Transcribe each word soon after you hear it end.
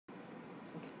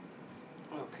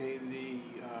Okay, the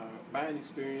buying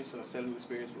experience or selling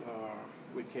experience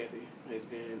with Kathy has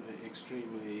been an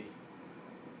extremely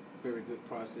very good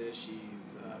process.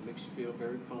 She's makes you feel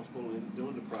very comfortable in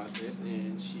doing the process,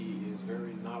 and she is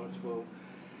very knowledgeable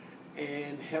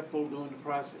and helpful during the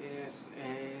process.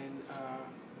 And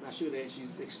I should add,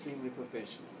 she's extremely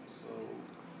professional. So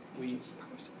we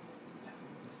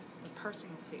The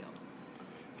personal feel.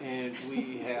 and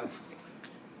we have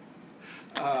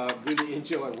really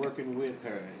enjoyed working with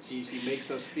her. She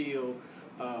makes us feel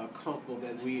comfortable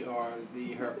that we are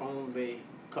her only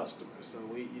customer. So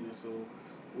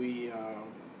we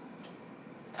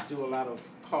do a lot of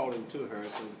calling to her,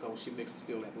 so because she makes us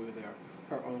feel like we're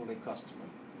her only customer.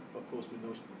 Of course, we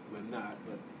know we're not,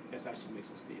 but that's how she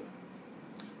makes us feel.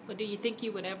 Well, do you think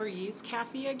you would ever use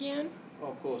Kathy again?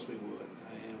 Well, of course we would,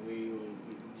 and we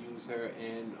will use her,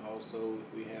 and also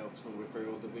if we have some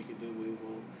referrals that we could do, we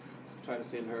will try to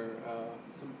send her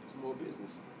some more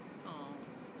business. Oh,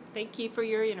 thank you for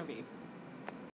your interview.